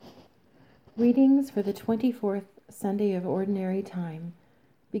Readings for the 24th Sunday of Ordinary Time,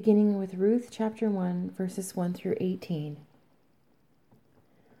 beginning with Ruth chapter 1, verses 1 through 18.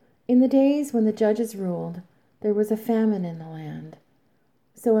 In the days when the judges ruled, there was a famine in the land.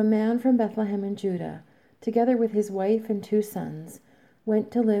 So a man from Bethlehem in Judah, together with his wife and 2 sons,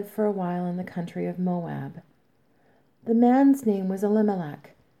 went to live for a while in the country of Moab. The man's name was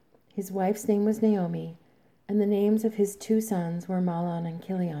Elimelech, his wife's name was Naomi, and the names of his 2 sons were Mahlon and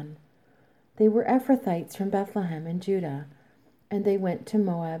Chilion. They were Ephrathites from Bethlehem in Judah, and they went to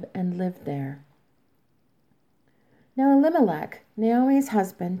Moab and lived there. Now Elimelech, Naomi's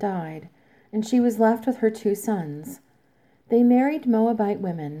husband, died, and she was left with her 2 sons. They married Moabite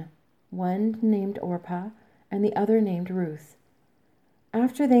women, one named Orpah and the other named Ruth.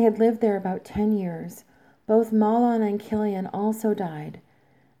 After they had lived there about 10 years, both Mahlon and Chilion also died,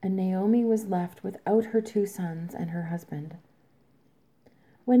 and Naomi was left without her 2 sons and her husband.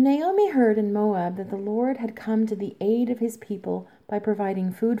 When Naomi heard in Moab that the Lord had come to the aid of his people by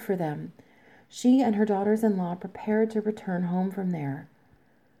providing food for them, she and her daughters-in-law prepared to return home from there.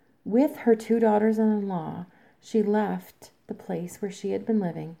 With her 2 daughters-in-law, she left the place where she had been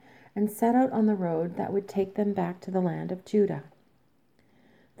living and set out on the road that would take them back to the land of Judah.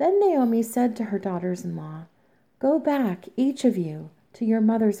 Then Naomi said to her daughters-in-law, "Go back, each of you, to your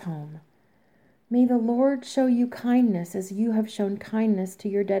mother's home. May the Lord show you kindness as you have shown kindness to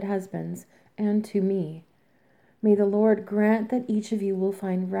your dead husbands and to me. May the Lord grant that each of you will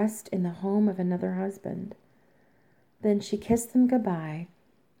find rest in the home of another husband." Then she kissed them goodbye,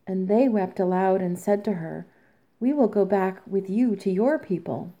 and they wept aloud and said to her, "We will go back with you to your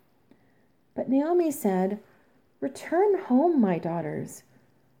people." But Naomi said, "Return home, my daughters.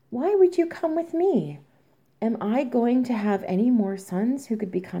 Why would you come with me? Am I going to have any more sons who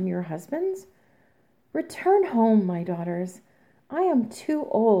could become your husbands? Return home, my daughters. I am too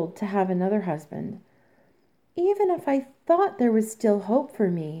old to have another husband. Even if I thought there was still hope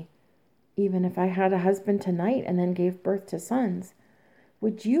for me, even if I had a husband tonight and then gave birth to sons,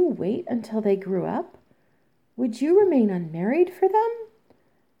 would you wait until they grew up? Would you remain unmarried for them?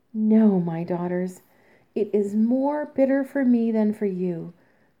 No, my daughters, it is more bitter for me than for you,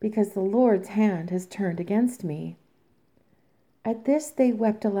 because the Lord's hand has turned against me." At this they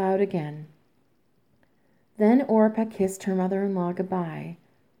wept aloud again. Then Orpah kissed her mother-in-law goodbye,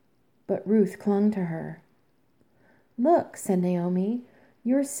 but Ruth clung to her. "Look," said Naomi,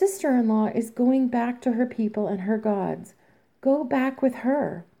 "your sister-in-law is going back to her people and her gods. Go back with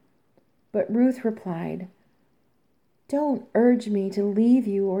her." But Ruth replied, "Don't urge me to leave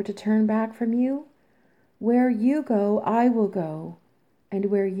you or to turn back from you. Where you go, I will go, and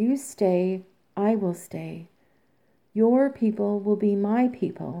where you stay, I will stay. Your people will be my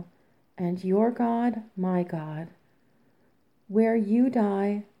people, and your God, my God. Where you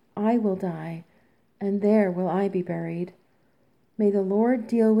die, I will die, and there will I be buried. May the Lord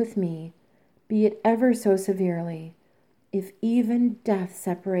deal with me, be it ever so severely, if even death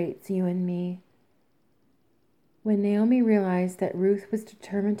separates you and me." When Naomi realized that Ruth was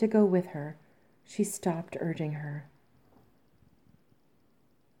determined to go with her, she stopped urging her.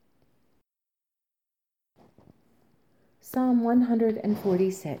 Psalm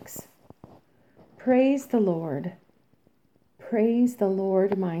 146. Praise the Lord. Praise the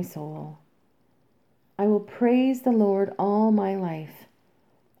Lord, my soul. I will praise the Lord all my life.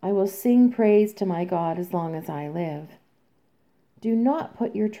 I will sing praise to my God as long as I live. Do not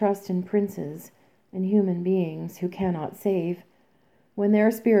put your trust in princes and human beings who cannot save. When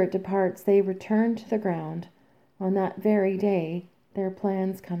their spirit departs, they return to the ground. On that very day, their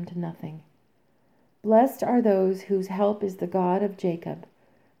plans come to nothing. Blessed are those whose help is the God of Jacob,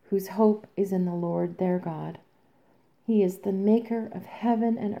 whose hope is in the Lord their God. He is the maker of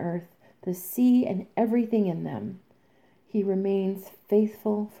heaven and earth, the sea and everything in them. He remains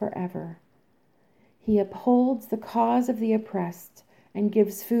faithful forever. He upholds the cause of the oppressed and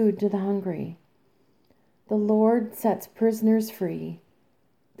gives food to the hungry. The Lord sets prisoners free.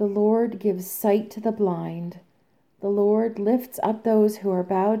 The Lord gives sight to the blind. The Lord lifts up those who are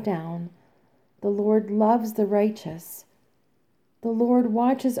bowed down. The Lord loves the righteous. The Lord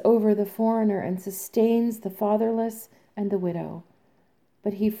watches over the foreigner and sustains the fatherless and the widow,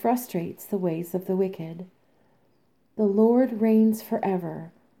 but he frustrates the ways of the wicked. The Lord reigns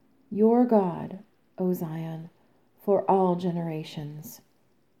forever, your God, O Zion, for all generations.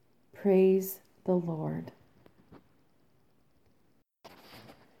 Praise the Lord.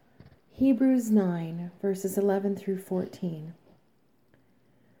 Hebrews 9, verses 11 through 14.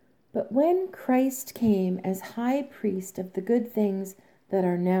 But when Christ came as high priest of the good things that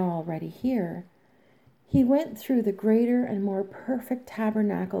are now already here, He went through the greater and more perfect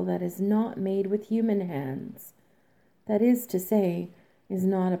tabernacle that is not made with human hands, that is to say, is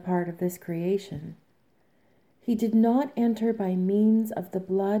not a part of this creation. He did not enter by means of the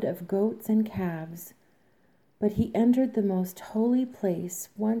blood of goats and calves, but he entered the most holy place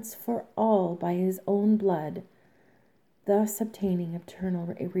once for all by his own blood, thus obtaining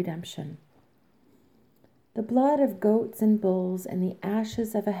eternal redemption. The blood of goats and bulls and the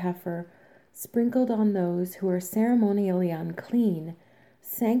ashes of a heifer sprinkled on those who are ceremonially unclean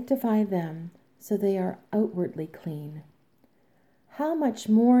sanctify them so they are outwardly clean. How much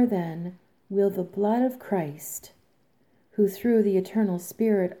more then will the blood of Christ, who through the eternal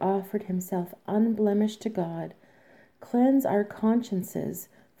Spirit offered himself unblemished to God, cleanse our consciences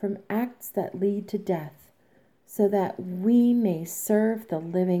from acts that lead to death, so that we may serve the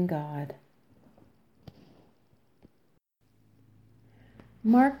living God.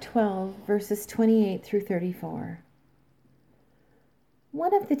 Mark 12, verses 28 through 34.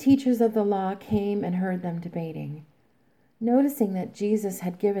 One of the teachers of the law came and heard them debating. Noticing that Jesus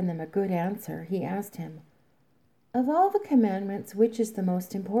had given them a good answer, he asked him, "Of all the commandments, which is the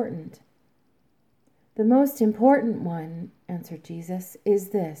most important?" "The most important one," answered Jesus, "is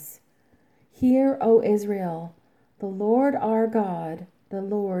this: Hear, O Israel, the Lord our God, the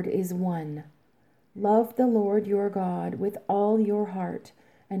Lord is one. Love the Lord your God with all your heart,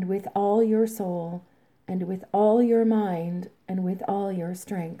 and with all your soul, and with all your mind, and with all your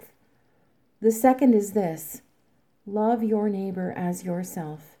strength. The second is this: love your neighbor as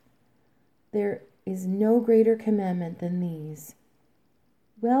yourself. There is no greater commandment than these."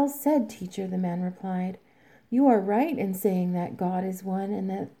 "Well said, teacher," the man replied. "You are right in saying that God is one and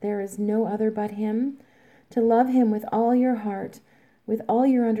that there is no other but him. To love him with all your heart, with all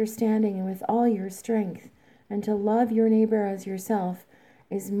your understanding, and with all your strength, and to love your neighbor as yourself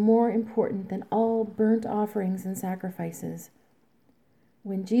is more important than all burnt offerings and sacrifices."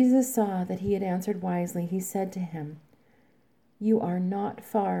 When Jesus saw that he had answered wisely, he said to him, "You are not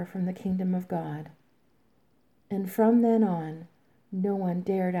far from the kingdom of God." And from then on, no one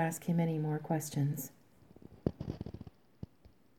dared ask him any more questions.